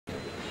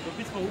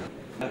So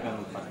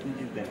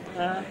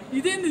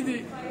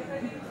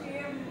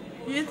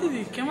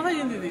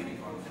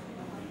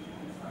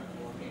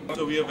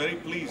we are very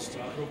pleased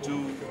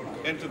to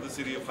enter the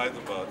city of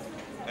Hyderabad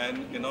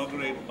and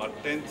inaugurate our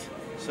 10th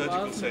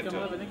surgical center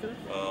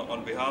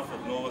on behalf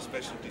of Nova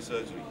Specialty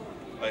Surgery.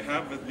 I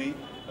have with me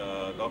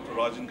Dr.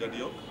 Rajan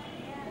Gadio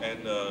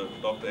and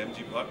Dr.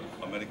 M.G. Bhatt,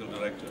 our medical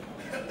director.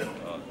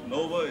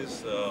 Nova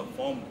is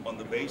formed on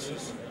the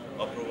basis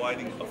of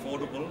providing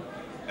affordable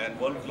and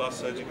world-class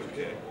surgical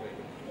care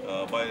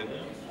by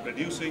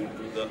reducing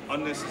the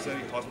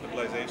unnecessary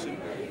hospitalization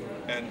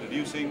and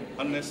reducing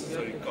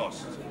unnecessary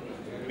costs.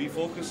 We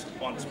focus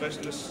on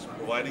specialists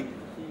providing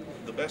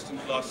the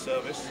best-in-class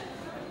service,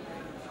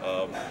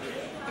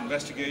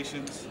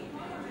 investigations,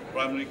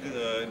 primary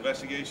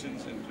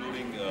investigations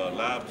including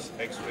labs,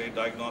 X-ray,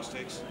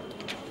 diagnostics,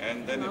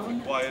 and then if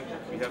required,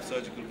 we have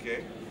surgical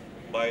care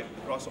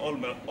across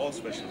all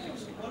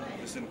specialties.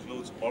 This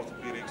includes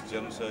orthopedics,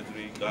 general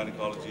surgery,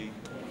 gynecology,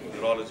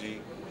 urology,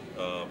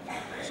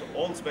 so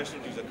all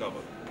specialties are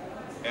covered.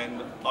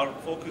 And our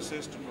focus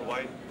is to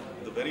provide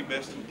the very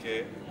best in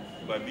care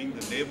by being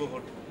the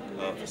neighborhood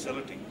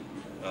facility,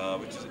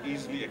 which is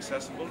easily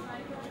accessible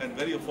and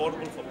very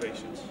affordable for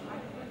patients.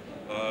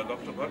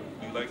 Dr. Bhatt,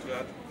 would you like to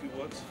add a few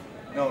words?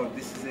 No,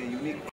 this is a unique